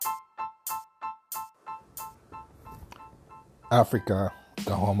Africa,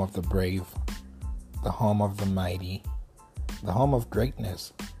 the home of the brave, the home of the mighty, the home of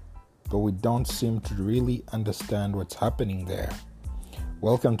greatness, but we don't seem to really understand what's happening there.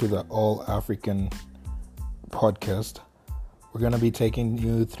 Welcome to the All African podcast. We're going to be taking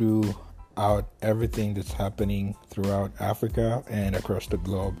you throughout everything that's happening throughout Africa and across the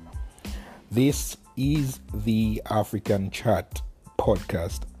globe. This is the Afrochat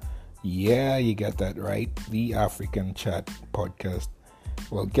podcast. Yeah, you got that right. The Afrochat podcast.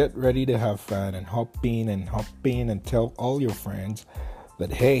 Well, get ready to have fun and hop in and tell all your friends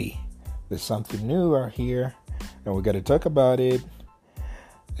that, hey, there's something new out here and we got to talk about it.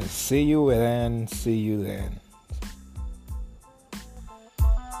 And see you then.